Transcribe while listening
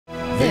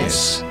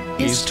This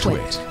is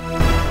TWiT.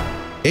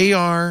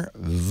 AR,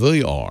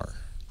 VR.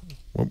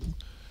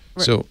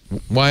 So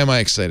why am I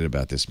excited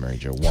about this, Mary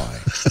Jo? Why?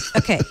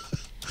 Okay.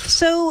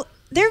 So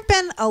there have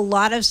been a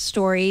lot of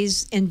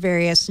stories in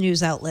various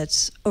news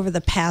outlets over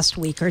the past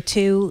week or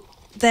two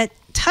that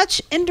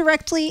touch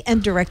indirectly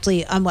and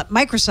directly on what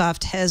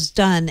Microsoft has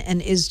done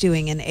and is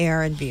doing in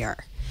AR and VR.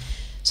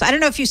 So I don't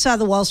know if you saw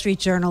the Wall Street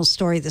Journal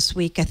story this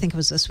week. I think it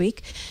was this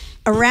week.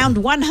 Around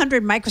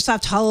 100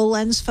 Microsoft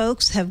HoloLens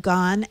folks have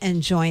gone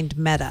and joined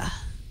Meta.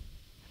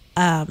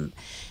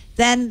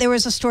 Then there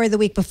was a story the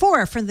week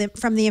before from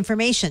the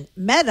information.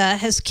 Meta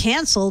has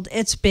canceled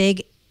its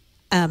big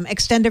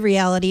extended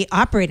reality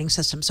operating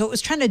system. So it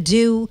was trying to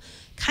do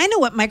kind of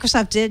what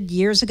Microsoft did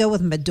years ago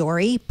with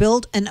Midori,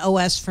 build an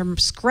OS from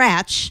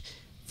scratch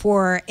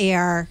for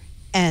AR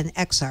and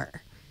XR.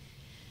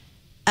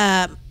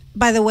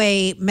 By the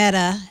way,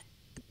 Meta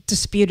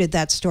disputed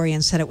that story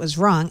and said it was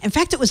wrong. In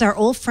fact, it was our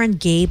old friend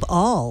Gabe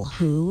All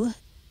who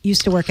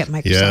used to work at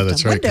Microsoft. Yeah,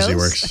 that's right, because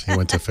he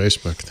went to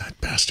Facebook, that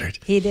bastard.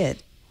 He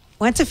did.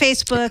 Went to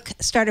Facebook,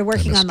 started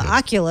working on the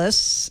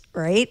Oculus,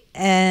 right?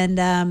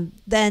 And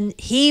then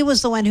he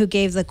was the one who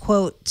gave the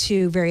quote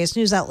to various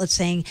news outlets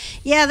saying,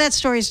 yeah, that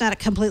story's not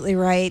completely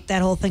right.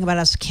 That whole thing about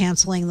us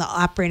canceling the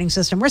operating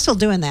system. We're still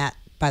doing that,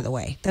 by the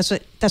way. That's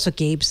what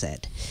Gabe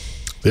said.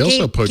 They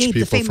also poached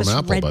people from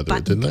Apple, by the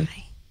way, didn't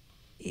they?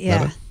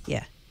 Yeah, Meta?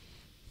 Yeah.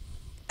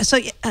 So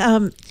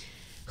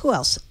who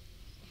else?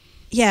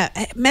 Yeah,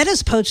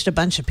 Meta's poached a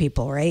bunch of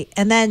people, right?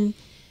 And then...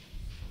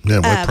 Yeah,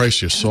 what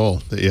price your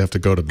soul that you have to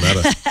go to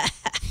Meta?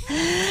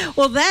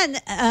 Well,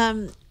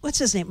 then, what's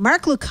his name?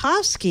 Mark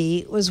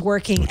Lukowski was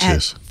working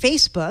at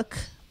Facebook,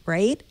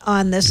 right,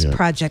 on this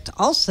project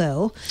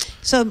also.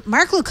 So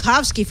Mark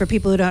Lukowski, for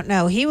people who don't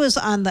know, he was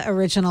on the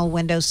original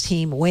Windows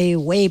team way,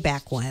 way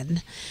back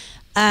when.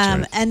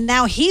 And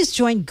now he's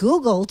joined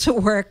Google to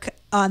work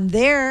on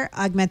their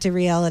augmented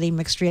reality,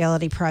 mixed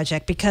reality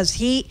project because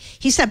he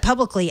said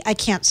publicly, I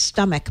can't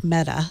stomach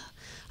Meta.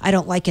 I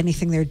don't like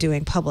anything they're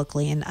doing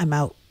publicly, and I'm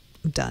out.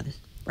 I'm done,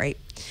 right?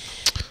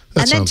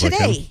 That and then sounds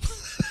today,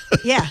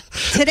 like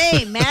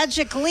today,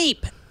 Magic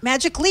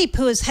Leap,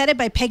 who is headed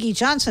by Peggy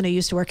Johnson, who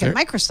used to work at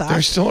Microsoft.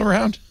 They're still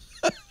around?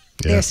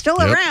 They're still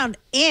around,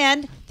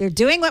 and they're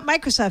doing what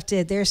Microsoft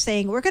did. They're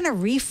saying, we're going to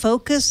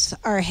refocus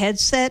our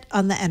headset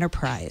on the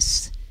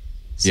enterprise.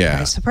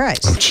 Surprise.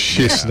 Oh,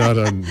 jeez, not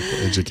on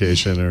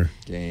education or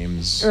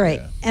games.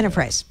 Right,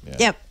 enterprise.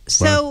 Yep.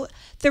 So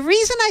the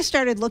reason I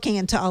started looking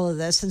into all of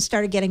this and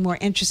started getting more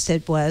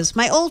interested was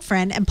my old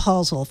friend and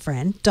Paul's old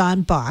friend,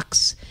 Don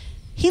Box.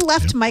 He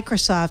left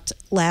Microsoft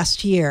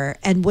last year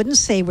and wouldn't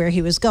say where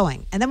he was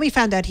going. And then we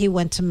found out he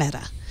went to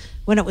Meta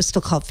when it was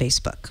still called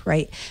Facebook,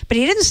 right? But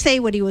he didn't say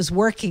what he was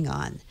working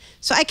on.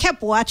 So I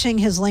kept watching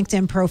his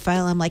LinkedIn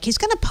profile. I'm like, he's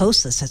going to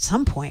post this at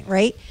some point,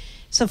 right?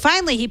 So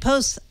finally he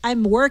posts,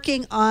 I'm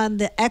working on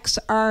the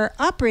XR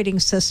operating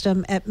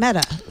system at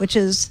Meta, which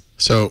is...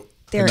 So...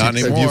 Not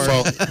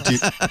anymore.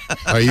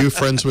 Are you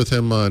friends with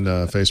him on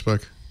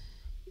Facebook?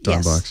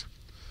 Don Box?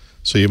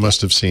 So you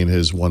must have seen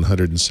his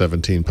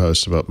 117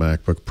 posts about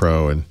MacBook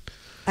Pro and...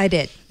 I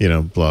did. You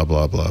know, blah,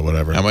 blah, blah,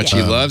 whatever. How much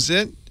he loves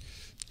it?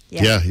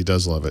 Yeah, he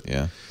does love it.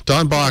 Yeah.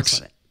 Don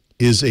Box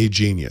is a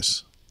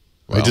genius.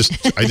 Well,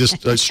 I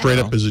just straight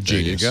up is a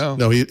genius. There you go.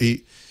 No,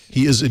 he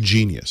is a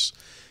genius.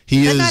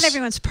 But not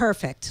everyone's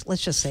perfect.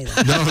 Let's just say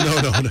that. No.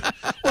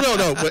 Well,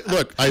 no. But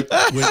look,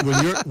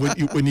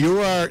 when you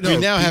are, you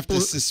now have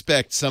to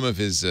suspect some of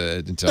his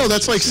intelligence. No,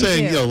 that's like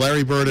saying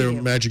Larry Bird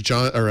and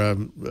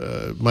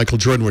Michael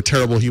Jordan were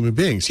terrible human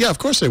beings. Yeah, of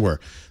course they were.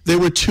 They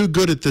were too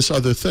good at this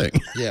other thing.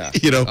 Yeah.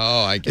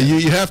 Oh, I get it.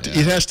 You have to.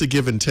 It has to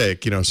give and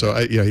take. So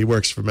he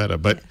works for Meta,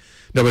 but.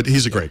 No, but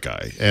he's a great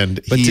guy,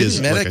 and but he didn't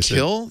is. Meta like I said,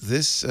 kill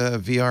this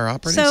VR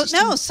operating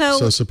system?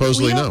 So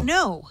supposedly we don't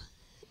know.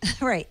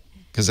 Right.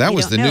 Because that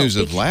was the news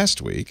of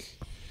last week.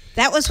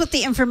 That was what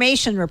the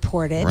information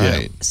reported,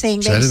 saying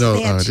they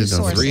had two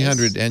sources.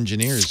 300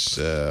 engineers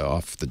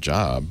off the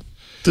job.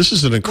 This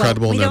is an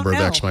incredible number of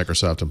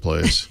ex-Microsoft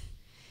employees.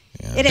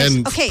 It is.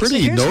 And okay,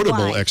 pretty so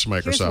notable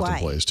ex-Microsoft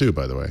employees, too,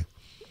 by the way.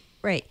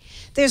 Right.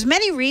 There's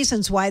many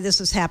reasons why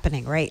this is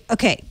happening, right?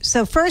 Okay,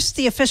 so first,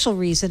 the official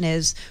reason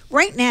is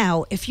right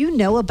now, if you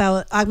know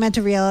about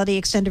augmented reality,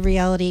 extended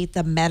reality,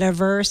 the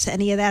metaverse,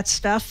 any of that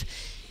stuff,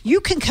 you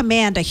can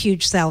command a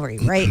huge salary,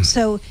 right?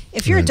 So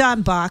if you're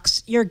Don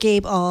Box, you're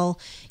Gabe All,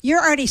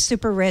 you're already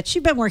super rich.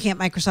 You've been working at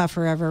Microsoft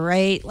forever,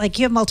 right? Like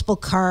you have multiple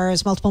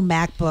cars, multiple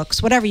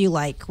MacBooks, whatever you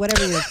like,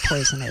 whatever your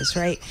poison is,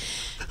 right?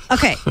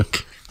 Okay.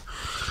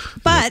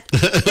 But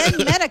then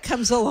Meta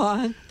comes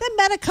along.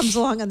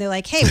 And they're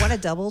like, hey, want to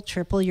double,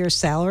 triple your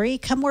salary?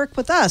 Come work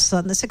with us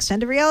on this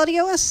extended reality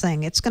OS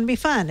thing. It's going to be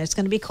fun. It's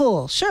going to be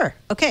cool. Sure.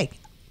 Okay.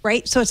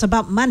 Right? So it's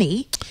about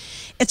money.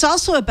 It's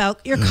also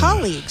about your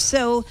colleagues.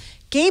 So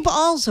Gabe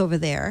All's over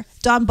there.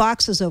 Don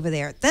Box is over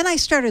there. Then I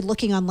started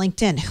looking on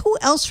LinkedIn. Who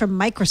else from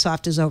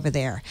Microsoft is over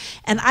there?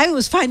 And I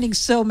was finding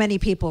so many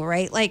people,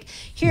 right? Like,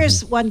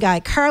 here's one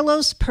guy,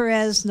 Carlos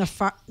Perez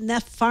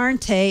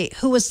Nefarente,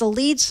 who was the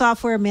lead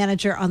software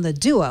manager on the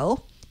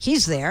Duo.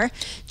 He's there.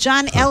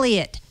 John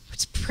Elliott,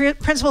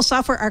 principal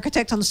software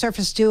architect on the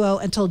Surface Duo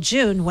until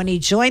June when he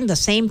joined the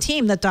same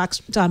team that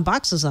Don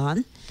Box is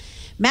on.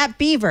 Matt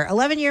Beaver,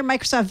 11-year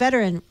Microsoft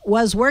veteran,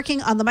 was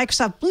working on the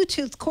Microsoft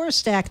Bluetooth core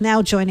stack,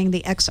 now joining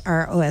the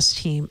XROS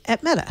team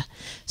at Meta.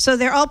 So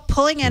they're all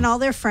pulling in all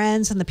their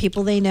friends and the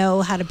people they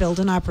know how to build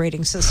an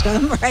operating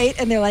system, right?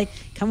 And they're like,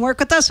 come work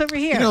with us over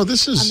here.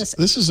 This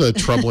is a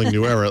troubling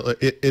new era.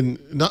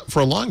 Not for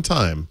a long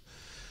time,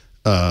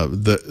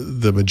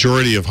 the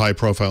majority of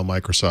high-profile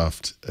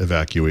Microsoft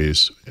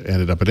evacuees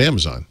ended up at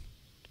Amazon,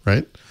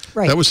 right?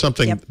 Right. That was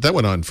something that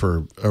went on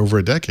for over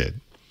a decade.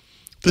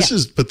 This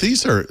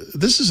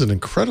is an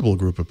incredible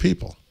group of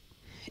people.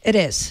 It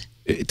is.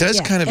 It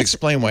does kind of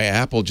explain why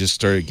Apple just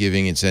started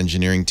giving its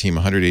engineering team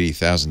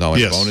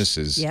 $180,000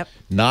 bonuses,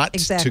 not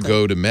to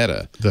go to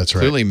Meta. That's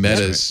right. Clearly,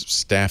 Meta's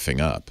staffing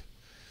up.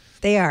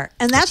 They are.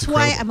 And that's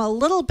why I'm a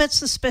little bit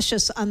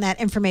suspicious on that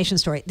information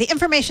story. The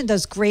information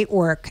does great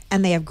work,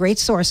 and they have great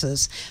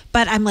sources.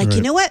 But I'm like,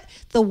 you know what?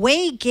 The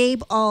way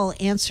Gabe All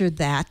answered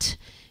that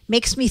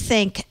makes me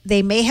think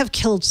they may have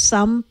killed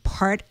some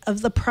part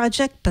of the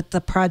project, but the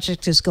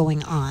project is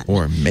going on.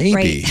 Or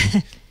maybe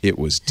it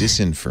was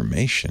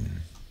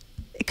disinformation.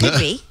 It could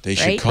be. They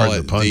should call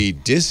it the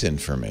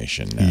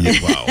disinformation now.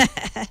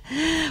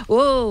 Wow.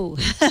 Whoa.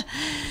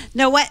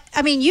 No, what?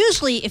 I mean,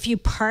 usually if you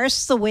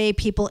parse the way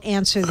people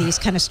answer these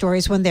kind of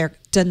stories when they're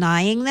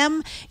denying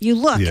them, you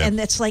look and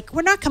it's like,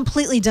 we're not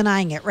completely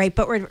denying it, right?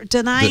 But we're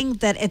denying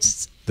that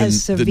it's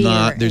as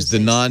severe. There's the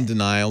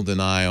non-denial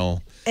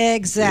denial.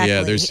 Exactly.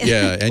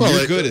 And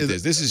you're good at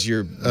this. This is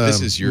your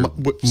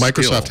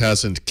Microsoft skill.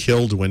 hasn't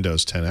killed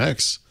Windows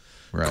 10X,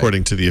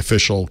 according to the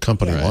official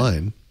company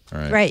line.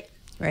 Right.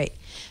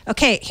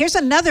 Okay, here's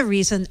another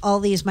reason all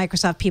these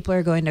Microsoft people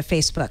are going to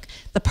Facebook.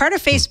 The part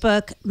of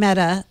Facebook,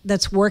 Meta,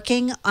 that's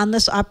working on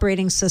this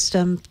operating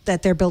system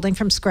that they're building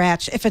from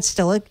scratch, if it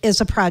still is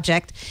a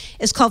project,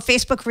 is called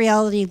Facebook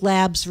Reality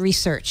Labs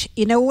Research.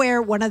 You know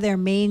where one of their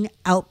main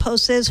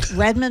outposts is?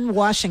 Redmond,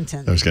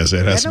 Washington. I was going to say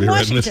it has to be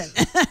Redmond.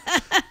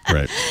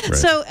 Right.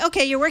 So,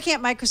 okay, you're working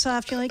at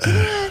Microsoft. You're like, you know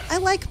what? I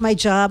like my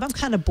job. I'm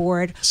kind of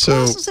bored. Who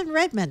else is in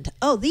Redmond?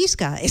 Oh, these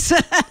guys.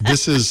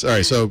 This is, all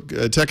right, so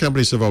tech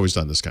companies have always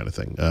done this kind of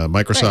thing.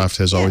 Microsoft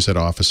has always had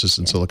offices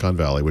in Silicon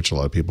Valley, which a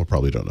lot of people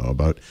probably don't know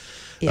about.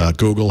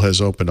 Google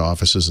has opened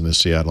offices in the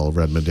Seattle,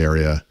 Redmond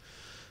area.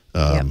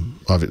 Well,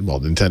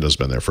 Nintendo's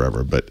been there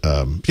forever. But,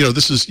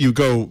 this is, you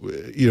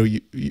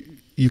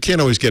can't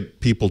always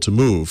get people to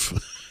move,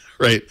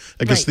 right?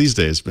 I guess these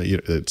days, but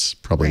it's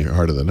probably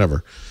harder than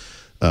ever.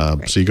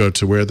 So you go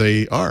to where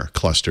they are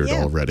clustered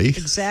already,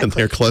 and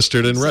they're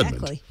clustered in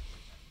Redmond.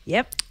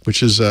 Yep.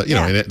 Which is,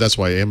 and that's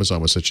why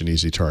Amazon was such an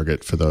easy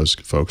target for those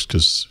folks,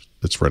 because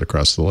it's right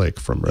across the lake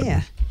from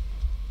Redmond.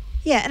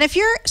 Yeah, and if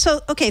you're,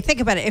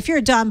 think about it. If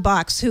you're Don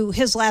Box, who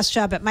his last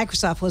job at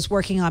Microsoft was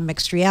working on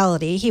mixed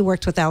reality, he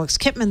worked with Alex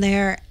Kipman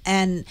there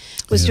and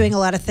was doing a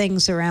lot of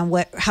things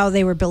around how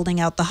they were building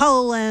out the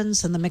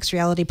HoloLens and the mixed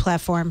reality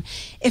platform.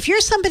 If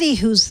you're somebody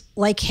who's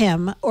like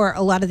him or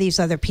a lot of these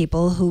other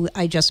people who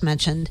I just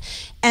mentioned,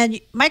 and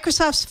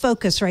Microsoft's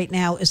focus right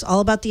now is all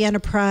about the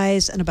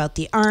enterprise and about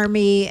the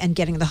army and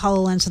getting the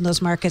HoloLens in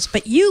those markets,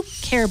 but you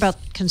care about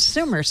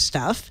consumer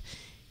stuff,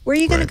 where are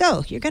you going to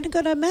go? You're going to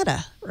go to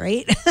Meta,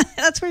 right?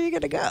 That's where you're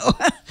going to go.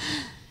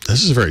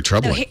 This is very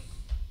troubling.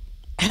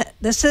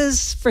 This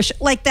is for sure.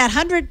 Like that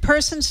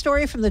 100-person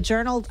story from the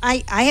Journal,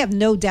 I have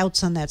no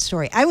doubts on that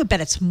story. I would bet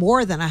it's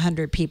more than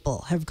 100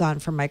 people have gone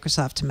from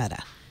Microsoft to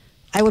Meta.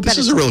 I would bet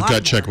this is a real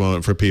gut check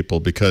moment for people,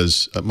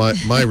 because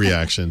my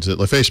reaction to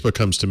Facebook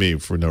comes to me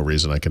for no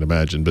reason I can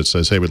imagine, but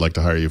says, hey, we'd like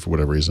to hire you for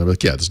whatever reason. I'm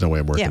like, yeah, there's no way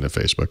I'm working at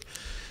Facebook,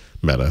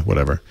 Meta,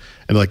 whatever.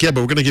 And they're like, yeah,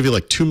 but we're going to give you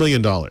like $2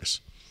 million.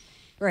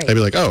 Right. I'd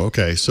be like, oh,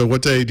 okay. So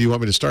what day do you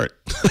want me to start?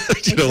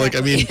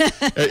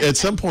 At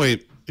some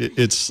point,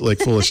 it's like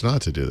foolish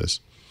not to do this.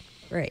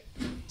 Right.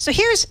 So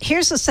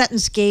here's the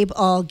sentence Gabe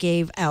All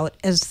gave out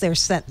as their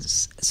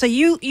sentence. So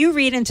you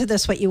read into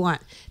this what you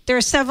want. There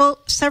are several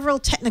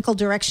technical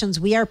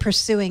directions we are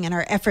pursuing in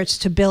our efforts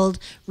to build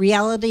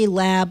Reality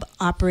Lab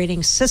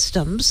operating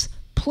systems,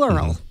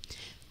 plural.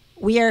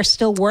 We are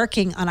still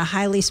working on a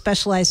highly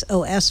specialized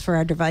OS for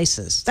our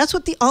devices. That's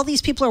what all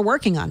these people are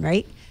working on,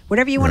 right?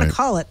 Whatever you want to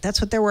call it,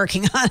 that's what they're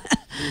working on.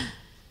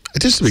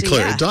 Just to be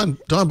clear, Don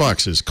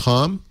Box is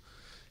calm.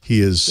 He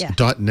is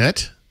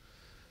 .NET.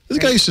 This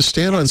guy used to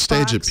stand on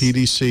stage at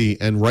PDC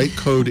and write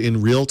code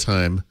in real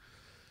time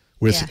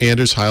with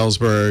Anders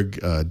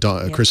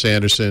Heilsberg, Chris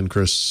Anderson,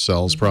 Chris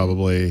Sells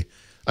probably.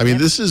 I mean,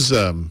 this is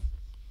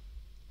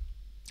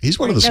he's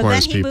one of the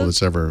smartest people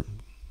that's ever gone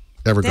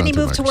through Microsoft. Then he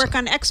moved to work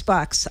on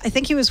Xbox. I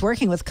think he was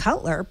working with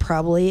Cutler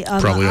probably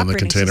on the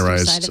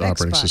containerized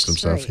operating system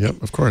stuff.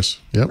 Yep, of course.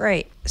 Yep.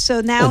 Right.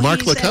 So now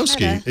Mark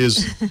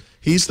Lukowski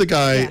he's the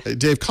guy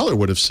Dave Cutler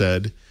would have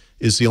said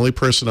is the only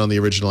person on the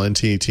original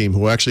NT team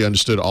who actually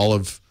understood all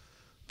of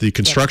the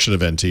construction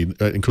of NT,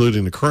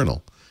 including the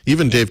kernel.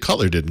 Even Dave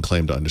Cutler didn't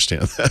claim to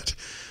understand that.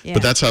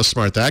 But that's how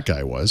smart that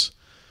guy was.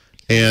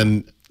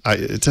 And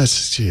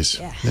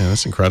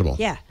that's incredible.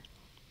 Yeah.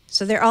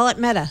 So they're all at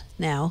Meta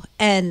now.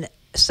 And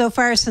so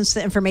far, since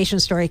the information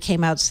story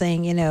came out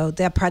saying,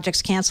 that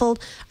project's canceled,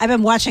 I've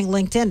been watching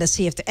LinkedIn to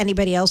see if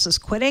anybody else is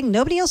quitting.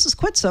 Nobody else has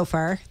quit so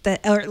far,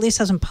 or at least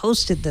hasn't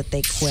posted that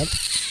they quit.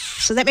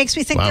 So that makes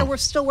me think they're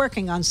still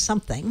working on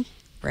something,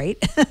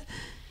 right?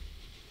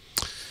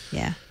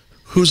 Yeah.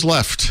 Who's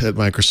left at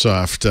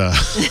Microsoft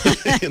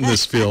in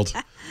this field?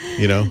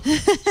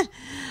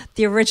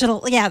 The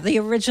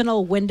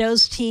original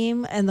Windows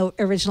team and the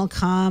original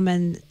COM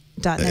and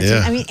 .NET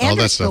team. I mean,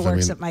 Anders still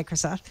works at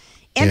Microsoft.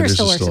 Anders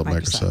still works at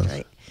Microsoft,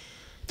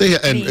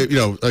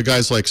 right?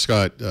 Guys like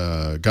Scott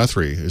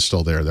Guthrie is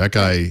still there. That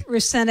guy,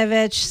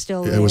 Rusenovich,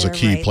 still there. It was a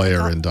key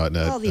player in .NET.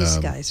 All these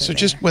guys are so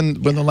just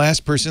when the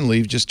last person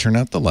leaves, just turn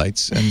out the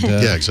lights. And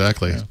yeah,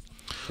 exactly.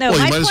 No,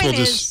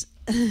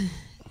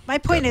 my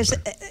point is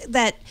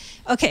that,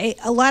 okay,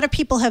 a lot of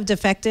people have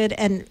defected,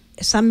 and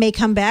some may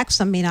come back,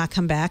 some may not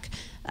come back.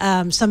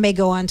 Some may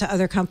go on to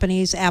other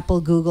companies,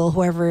 Apple, Google,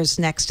 whoever is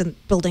next, and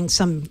building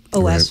some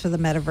OS for the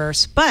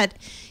metaverse. But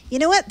you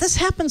know what? This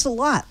happens a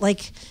lot.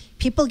 Like,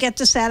 people get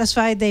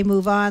dissatisfied, they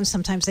move on.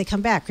 Sometimes they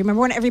come back.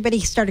 Remember when everybody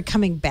started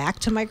coming back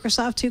to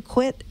Microsoft who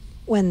quit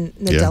when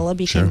Nadella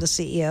became the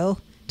CEO?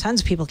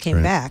 Tons of people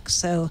came back.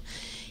 So,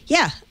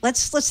 yeah,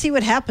 let's see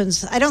what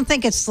happens. I don't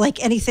think it's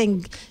like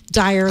anything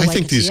dire. I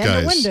think these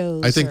guys,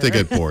 I think they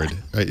get bored.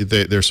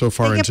 They're so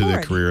far into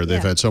their career.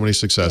 They've had so many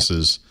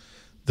successes.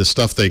 The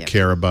stuff they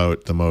care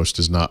about the most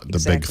is not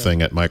the big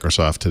thing at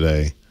Microsoft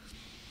today.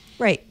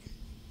 Right.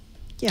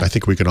 Yeah. I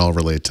think we can all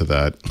relate to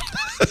that.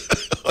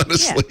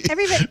 Honestly. Yeah.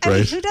 Everybody, I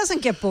mean, who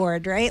doesn't get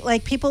bored, right?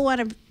 Like, people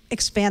want to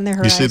expand their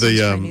horizons. You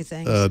see for new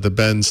things. the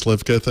Ben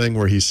Slivka thing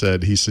where he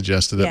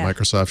suggested that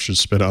Microsoft should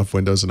spin off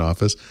Windows and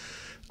Office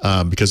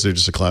because they're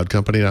just a cloud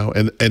company now.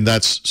 And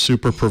that's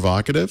super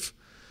provocative.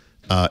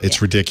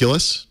 It's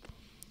ridiculous.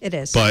 It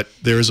is. But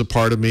there is a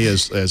part of me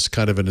as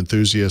kind of an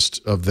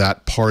enthusiast of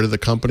that part of the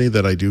company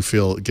that I do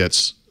feel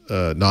gets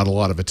not a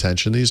lot of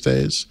attention these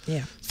days.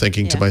 Yeah.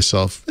 Thinking to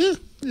myself,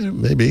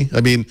 maybe.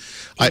 I mean,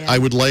 I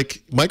would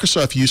like,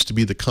 Microsoft used to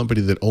be the company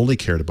that only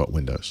cared about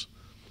Windows.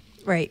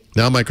 Right.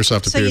 Now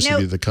Microsoft appears to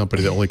be the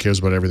company that only cares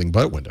about everything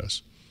but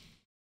Windows.